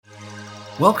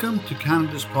Welcome to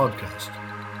Canada's podcast.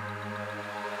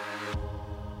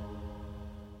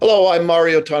 Hello, I'm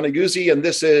Mario Toneguzzi, and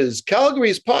this is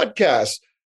Calgary's podcast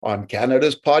on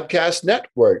Canada's Podcast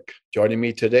Network. Joining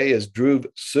me today is Dhruv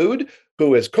Sood,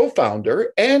 who is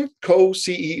co-founder and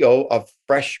co-CEO of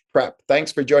Fresh Prep.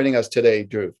 Thanks for joining us today,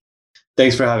 Dhruv.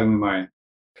 Thanks for having me, Mario.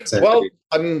 Well,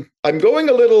 I'm going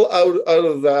a little out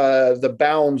of the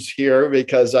bounds here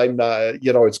because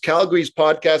it's Calgary's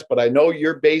podcast, but I know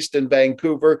you're based in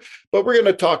Vancouver. But we're going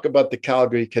to talk about the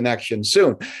Calgary connection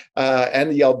soon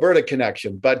and the Alberta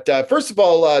connection. But first of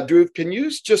all, Dhruv, can you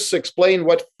just explain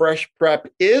what Fresh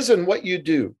Prep is and what you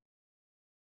do?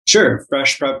 Sure.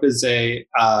 Fresh Prep is a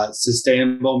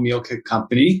sustainable meal kit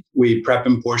company. We prep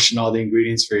and portion all the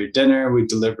ingredients for your dinner. We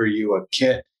deliver you a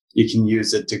kit. You can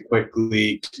use it to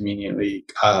quickly, conveniently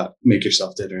make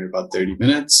yourself dinner in about 30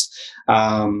 minutes.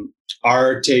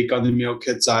 Our take on the meal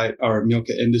kit side, our meal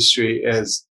kit industry,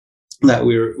 is that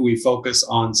we focus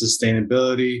on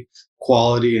sustainability,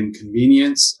 quality, and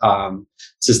convenience.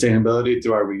 Sustainability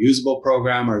through our reusable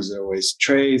program, our zero waste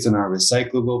trays, and our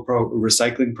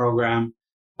recycling program.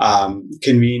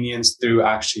 Convenience through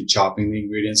actually chopping the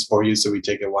ingredients for you, so we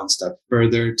take it one step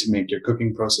further to make your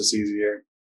cooking process easier.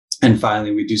 And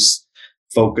finally, we do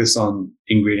focus on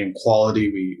ingredient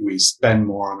quality. We spend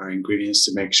more on our ingredients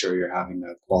to make sure you're having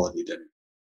a quality dinner.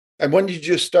 And when did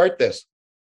you start this?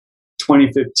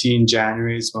 2015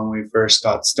 January is when we first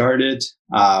got started.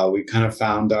 We kind of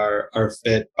found our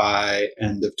fit by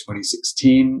end of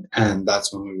 2016, and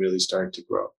that's when we really started to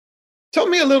grow. Tell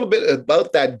me a little bit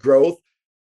about that growth.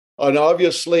 And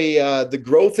obviously, the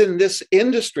growth in this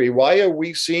industry. Why are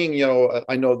we seeing?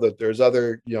 I know that there's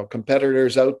other,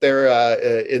 competitors out there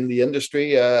in the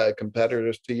industry,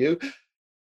 competitors to you.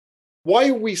 Why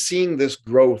are we seeing this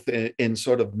growth in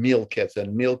sort of meal kits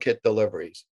and meal kit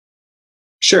deliveries?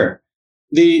 Sure,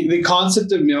 the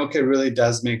concept of meal kit really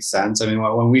does make sense. I mean,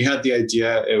 when we had the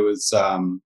idea, it was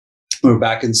we were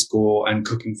back in school and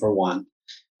cooking for one.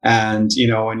 And,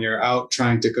 when you're out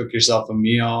trying to cook yourself a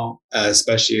meal,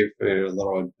 especially if you're a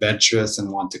little adventurous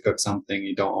and want to cook something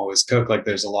you don't always cook, like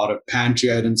there's a lot of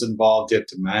pantry items involved. You have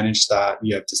to manage that.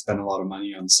 You have to spend a lot of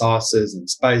money on sauces and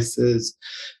spices.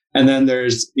 And then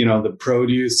there's, the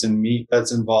produce and meat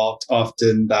that's involved.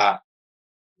 Often that,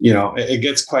 it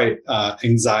gets quite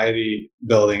anxiety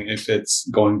building if it's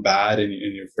going bad in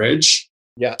your fridge.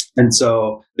 Yeah. And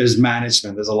so there's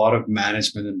management. There's a lot of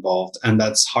management involved. And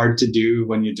that's hard to do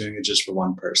when you're doing it just for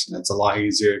one person. It's a lot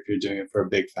easier if you're doing it for a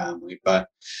big family, but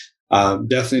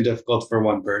definitely difficult for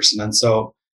one person. And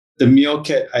so the meal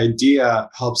kit idea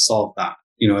helps solve that.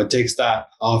 It takes that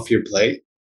off your plate,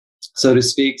 so to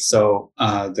speak. So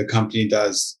the company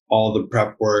does all the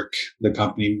prep work. The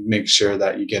company makes sure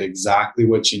that you get exactly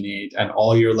what you need. And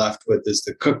all you're left with is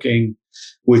the cooking,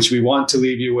 which we want to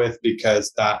leave you with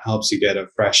because that helps you get a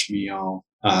fresh meal,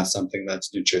 something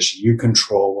that's nutritious. You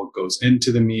control what goes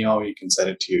into the meal. You can set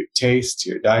it to your taste, to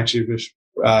your dietary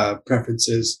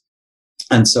preferences.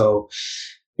 And so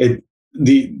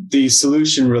the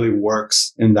solution really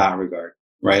works in that regard,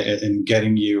 right? In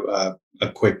getting you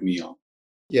a quick meal.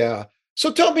 Yeah.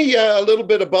 So tell me a little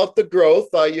bit about the growth.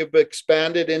 You've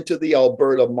expanded into the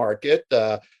Alberta market.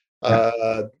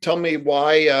 Tell me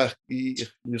why you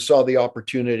saw the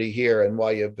opportunity here and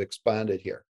why you've expanded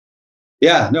here.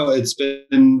 Yeah, no, it's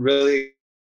been really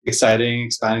exciting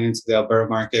expanding into the Alberta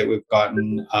market. We've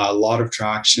gotten a lot of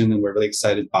traction and we're really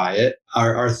excited by it.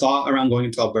 Our thought around going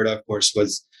into Alberta, of course,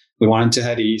 was we wanted to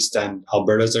head east, and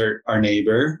Alberta's our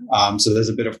neighbor. So there's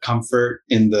a bit of comfort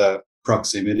in the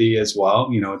proximity as well.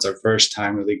 It's our first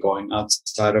time really going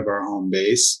outside of our home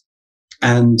base.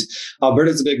 And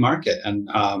Alberta is a big market, and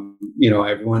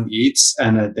everyone eats,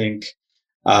 and I think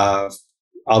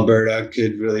Alberta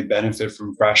could really benefit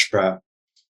from Fresh Prep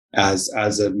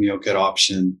as a meal kit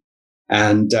option.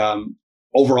 And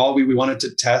overall, we wanted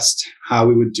to test how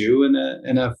we would do in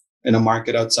a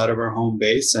market outside of our home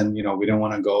base, and we don't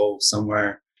want to go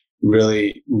somewhere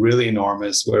really, really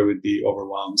enormous where we'd be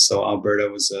overwhelmed. So Alberta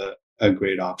was a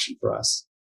great option for us.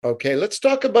 Okay, let's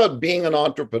talk about being an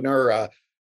entrepreneur.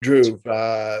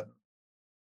 Dhruv,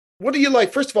 what do you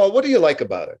like? First of all, what do you like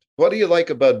about it? What do you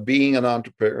like about being an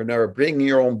entrepreneur, being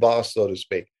your own boss, so to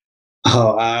speak?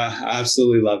 Oh, I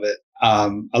absolutely love it.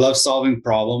 I love solving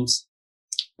problems.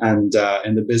 And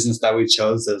in the business that we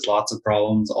chose, there's lots of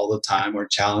problems all the time, or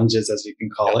challenges, as you can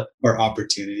call it, or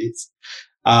opportunities.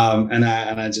 And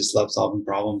I just love solving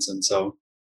problems. And so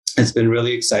it's been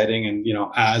really exciting. And,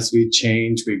 as we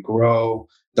change, we grow,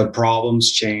 the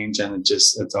problems change, and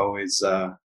it's always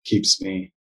gets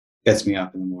me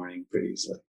up in the morning pretty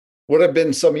easily. What have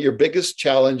been some of your biggest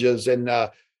challenges in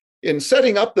in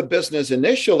setting up the business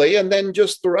initially, and then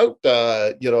just throughout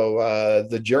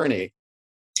the journey?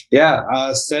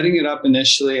 Yeah, setting it up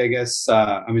initially, I guess.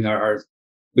 I mean,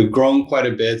 we've grown quite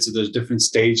a bit, so there's different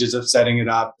stages of setting it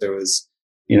up. There was,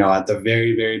 at the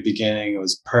very, very beginning, it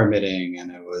was permitting,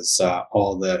 and it was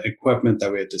all the equipment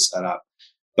that we had to set up.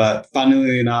 But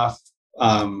funnily enough,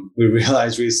 we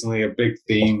realized recently a big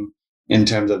theme in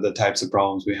terms of the types of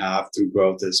problems we have through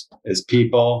growth is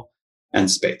people and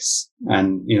space.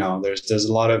 And there's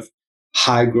a lot of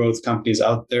high growth companies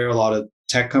out there, a lot of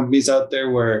tech companies out there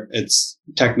where it's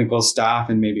technical staff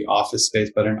and maybe office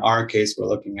space. But in our case, we're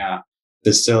looking at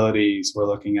facilities, we're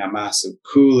looking at massive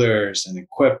coolers and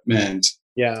equipment.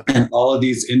 Yeah. And all of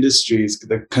these industries,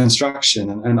 the construction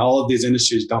and all of these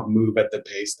industries don't move at the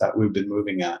pace that we've been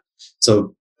moving at.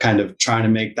 So kind of trying to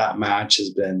make that match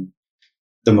has been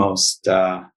the most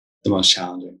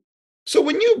challenging. So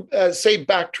when you say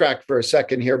backtrack for a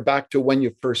second here, back to when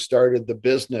you first started the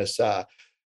business,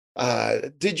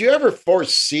 did you ever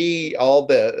foresee all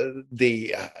the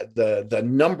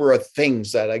number of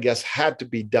things that I guess had to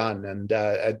be done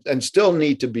and still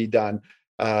need to be done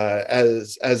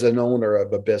as an owner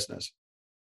of a business?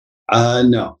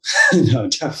 No, no,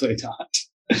 definitely not.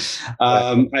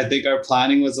 I think our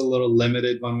planning was a little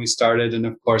limited when we started, and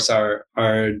of course our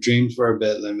dreams were a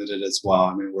bit limited as well.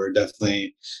 I mean, we've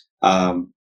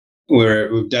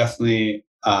definitely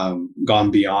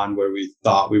gone beyond where we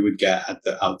thought we would get at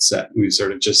the outset. We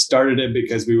sort of just started it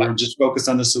because we were just focused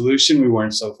on the solution. We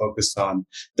weren't so focused on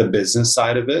the business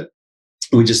side of it.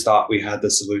 We just thought we had the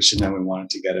solution and we wanted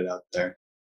to get it out there.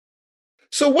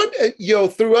 So what,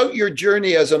 throughout your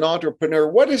journey as an entrepreneur,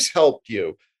 what has helped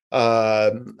you?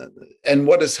 And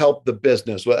what has helped the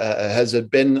business? Has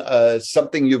it been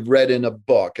something you've read in a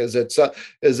book? Has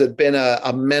it been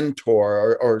a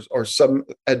mentor or some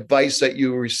advice that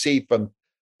you receive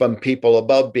from people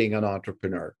about being an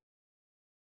entrepreneur?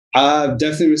 I've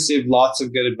definitely received lots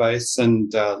of good advice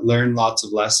and learned lots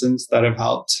of lessons that have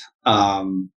helped.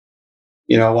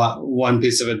 One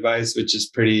piece of advice, which is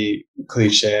pretty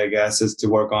cliche, I guess, is to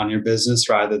work on your business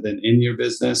rather than in your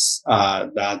business.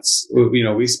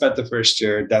 We spent the first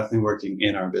year definitely working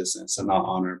in our business and not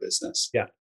on our business. Yeah.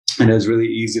 And it was really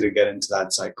easy to get into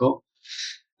that cycle.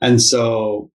 And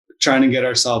so trying to get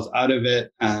ourselves out of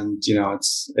it. And,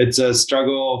 it's a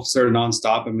struggle sort of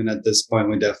nonstop. I mean, at this point,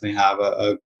 we definitely have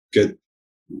a good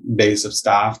base of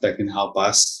staff that can help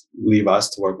us, leave us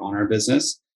to work on our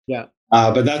business. Yeah.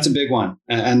 But that's a big one.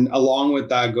 And along with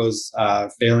that goes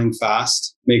failing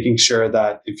fast, making sure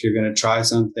that if you're going to try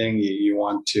something, you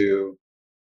want to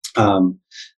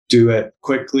do it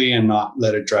quickly and not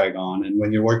let it drag on. And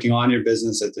when you're working on your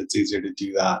business, it's easier to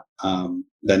do that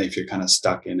than if you're kind of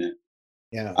stuck in it.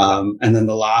 Yeah. And then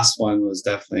the last one was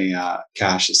definitely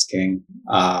cash is king.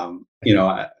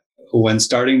 When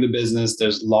starting the business,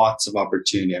 there's lots of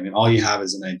opportunity. I mean, all you have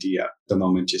is an idea the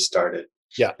moment you start it.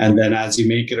 Yeah. And then as you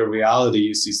make it a reality,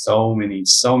 you see so many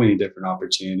different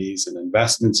opportunities and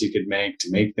investments you could make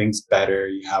to make things better.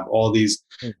 You have all these,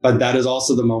 but that is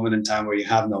also the moment in time where you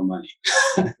have no money,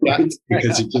 right?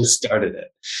 Because you just started it.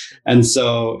 And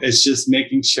so it's just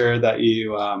making sure that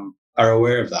you are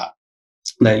aware of that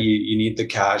you need the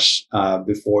cash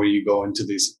before you go into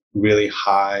these really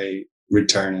high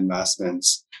return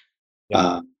investments.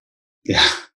 Yeah.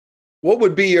 What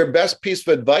would be your best piece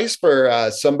of advice for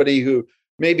somebody who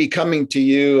may be coming to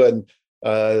you and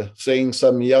saying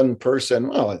some young person,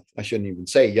 well, I shouldn't even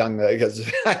say young because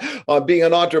being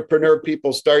an entrepreneur,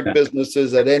 people start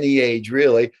businesses at any age,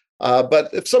 really. But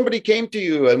if somebody came to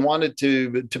you and wanted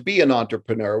to be an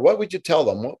entrepreneur, what would you tell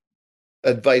them? What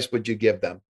advice would you give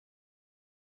them?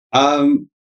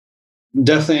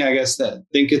 Definitely, I guess that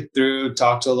think it through,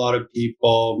 talk to a lot of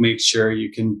people, make sure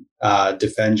you can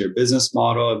defend your business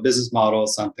model. A business model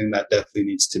is something that definitely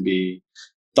needs to be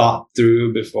thought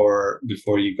through before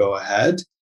you go ahead.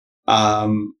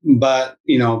 But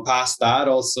past that,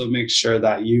 also make sure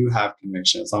that you have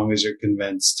conviction. As long as you're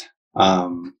convinced,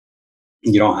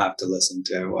 you don't have to listen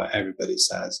to what everybody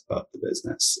says about the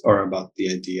business or about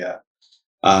the idea.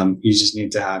 You just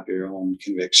need to have your own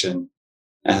conviction.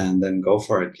 And then go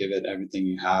for it. Give it everything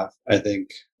you have. I think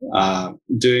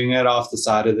doing it off the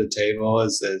side of the table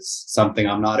is something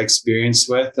I'm not experienced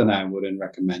with, and I wouldn't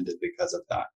recommend it because of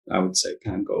that. I would say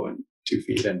kind of go in 2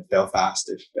 feet and fail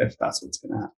fast if that's what's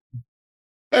going to happen.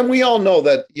 And we all know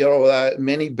that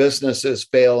many businesses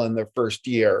fail in their first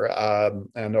year. I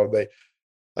know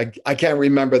I can't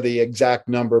remember the exact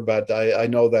number, but I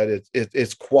know that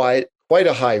it's quite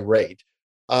a high rate.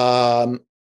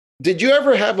 Did you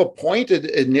ever have a point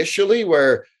initially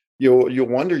where you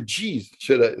wonder, geez,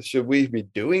 should we be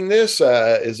doing this?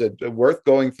 Is it worth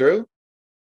going through?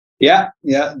 Yeah,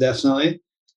 definitely.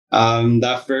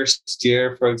 That first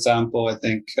year, for example, I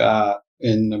think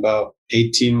in about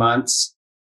 18 months,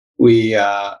 we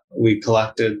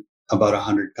collected about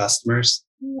 100 customers.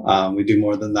 We do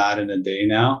more than that in a day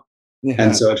now. Yeah.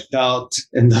 And so it felt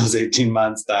in those 18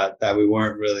 months that we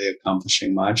weren't really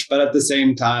accomplishing much. But at the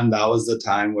same time, that was the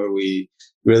time where we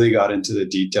really got into the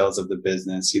details of the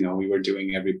business. You know, we were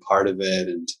doing every part of it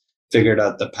and figured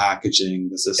out the packaging,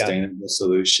 the sustainable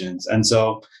solutions. And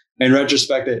so in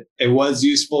retrospect, it was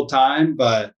useful time,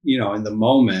 but you know, in the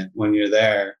moment when you're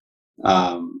there,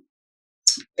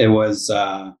 it was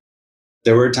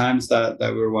there were times that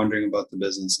we were wondering about the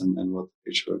business and what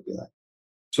the future would be like.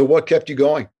 So what kept you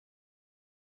going?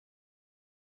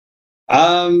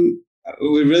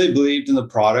 We really believed in the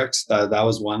product. That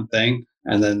was one thing,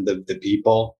 and then the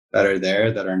people that are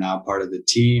there that are now part of the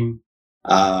team,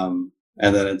 and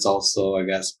then it's also, I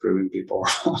guess, proving people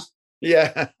wrong.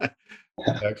 Yeah.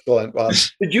 Excellent. Well,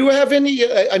 did you have any?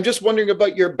 I'm just wondering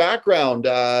about your background.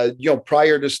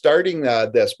 Prior to starting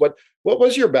this, what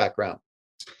was your background?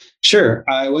 Sure,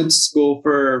 I went to school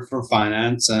for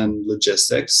finance and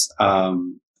logistics.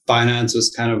 Finance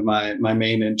was kind of my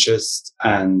main interest,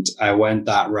 and I went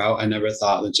that route. I never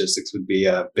thought logistics would be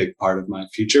a big part of my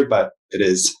future, but it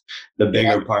is the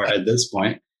bigger part at this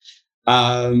point.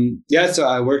 So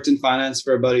I worked in finance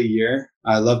for about a year.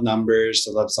 I love numbers.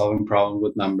 I love solving problems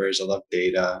with numbers. I love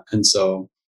data. And so,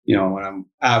 you know, when I'm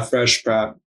at Fresh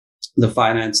Prep, the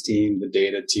finance team, the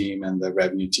data team, and the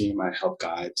revenue team, I help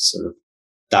guide sort of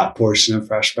that portion of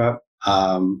Fresh Prep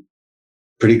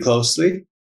pretty closely.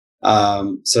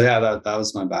 That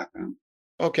was my background.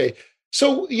 Okay.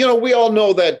 So, we all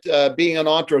know that being an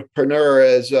entrepreneur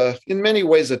is in many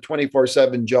ways a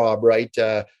 24/7 job, right?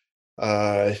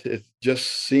 It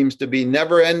just seems to be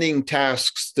never-ending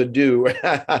tasks to do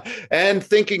and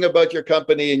thinking about your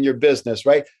company and your business,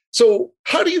 right? So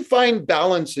how do you find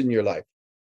balance in your life?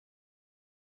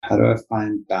 How do I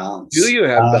find balance? Do you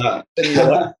have balance in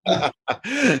your life?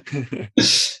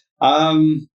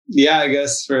 I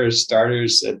guess for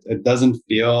starters, it doesn't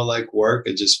feel like work.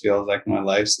 It just feels like my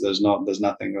life. So there's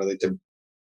nothing really to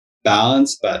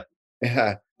balance, but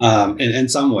in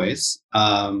some ways.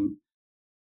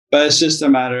 But it's just a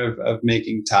matter of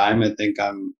making time. I think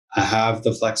I have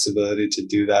the flexibility to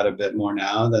do that a bit more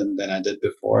now than I did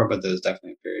before. But there's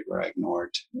definitely a period where I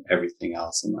ignored everything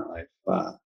else in my life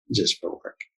just for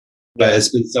work. But it's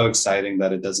been so exciting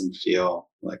that it doesn't feel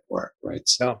like work, right?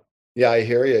 So. Yeah, I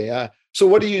hear you. Yeah. So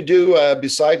what do you do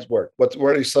besides work? What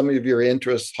are some of your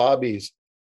interests, hobbies?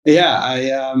 Yeah,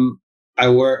 I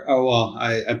work. Oh well,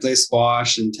 I play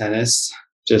squash and tennis.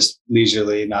 Just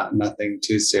leisurely, nothing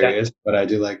too serious, but I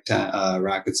do like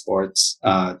racket sports,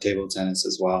 table tennis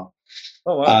as well.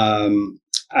 Oh, wow.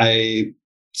 I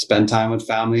spend time with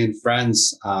family and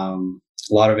friends. A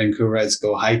lot of Vancouverites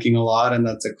go hiking a lot, and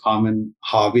that's a common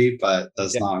hobby, but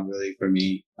that's not really for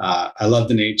me. I love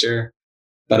the nature,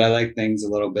 but I like things a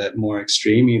little bit more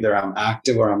extreme. Either I'm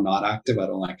active or I'm not active. I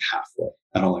don't like halfway.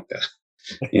 I don't like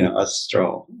a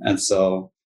stroll. And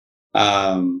so,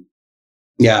 not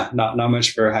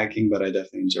much for hiking, but I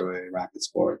definitely enjoy racket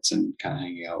sports and kind of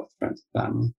hanging out with friends and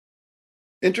family.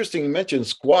 Interesting you mentioned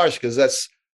squash, because that's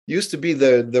used to be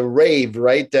the rave,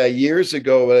 right? Years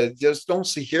ago. I just don't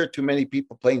hear too many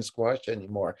people playing squash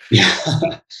anymore.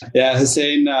 Yeah.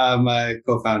 Hussein, my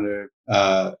co-founder,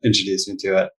 introduced me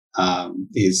to it.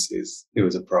 He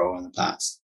was a pro in the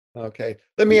past. Okay.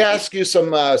 Let me ask you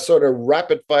some sort of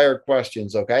rapid fire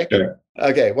questions. Okay. Sure.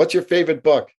 Okay. What's your favorite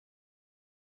book?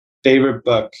 Favorite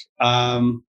book?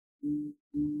 I'd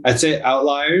say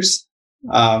Outliers.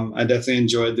 I definitely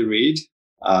enjoyed the read.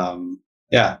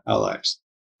 Outliers.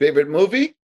 Favorite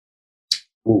movie?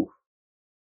 Ooh.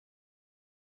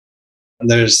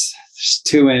 There's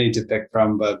too many to pick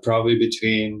from, but probably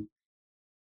between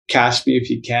Catch Me If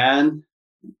You Can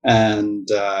and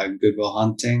Good Will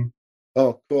Hunting.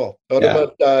 Oh, cool. What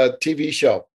about TV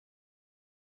show?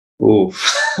 Ooh,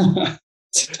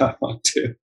 it's a tough one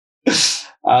too.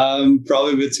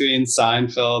 Probably between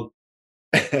Seinfeld.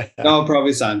 No,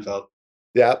 probably Seinfeld.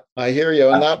 Yeah, I hear you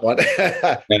on that one.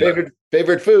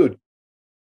 Favorite food?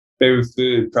 Favorite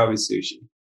food, probably sushi.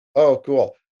 Oh,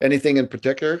 cool. Anything in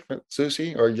particular for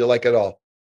sushi, or you like it all?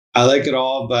 I like it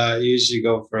all, but I usually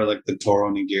go for like the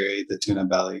toro nigiri, the tuna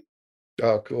belly.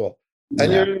 Oh, cool.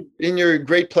 And you're in your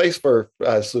great place for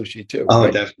sushi too. Oh,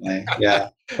 right? Definitely. Yeah.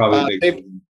 Probably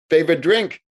favorite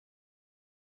drink?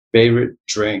 Favorite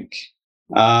drink.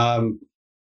 Love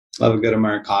a good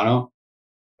Americano.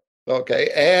 Okay.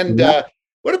 And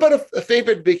What about a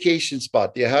favorite vacation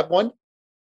spot? Do you have one?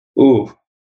 Ooh,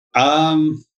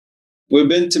 we've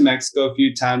been to Mexico a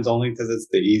few times only because it's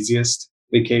the easiest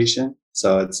vacation.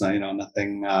 So it's not,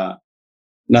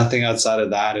 nothing outside of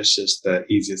that. It's just the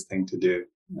easiest thing to do.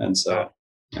 And so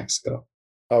Mexico.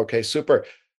 Okay, super.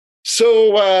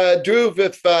 So, Dhruv,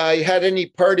 if you had any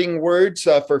parting words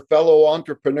for fellow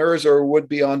entrepreneurs or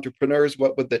would-be entrepreneurs,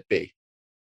 what would that be?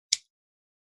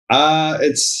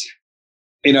 It's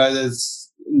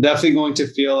definitely going to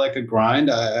feel like a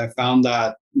grind. I found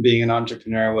that being an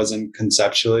entrepreneur wasn't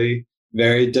conceptually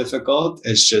very difficult.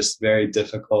 It's just very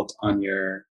difficult on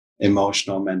your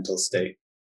emotional, mental state.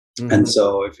 Mm-hmm. And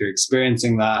so if you're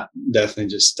experiencing that, definitely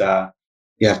just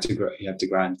you have to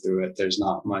grind through it. There's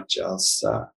not much else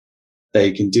that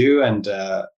you can do, and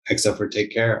except for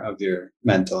take care of your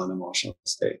mental and emotional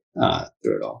state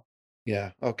through it all.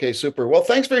 Yeah. Okay, super. Well,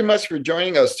 thanks very much for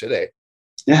joining us today.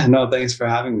 Yeah, no, thanks for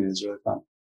having me. It was really fun.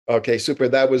 Okay, super.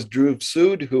 That was Dhruv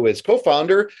Sood, who is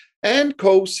co-founder and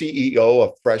co-CEO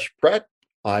of Fresh Pret.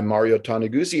 I'm Mario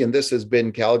Toneguzzi, and this has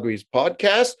been Calgary's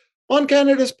podcast on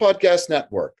Canada's Podcast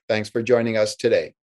Network. Thanks for joining us today.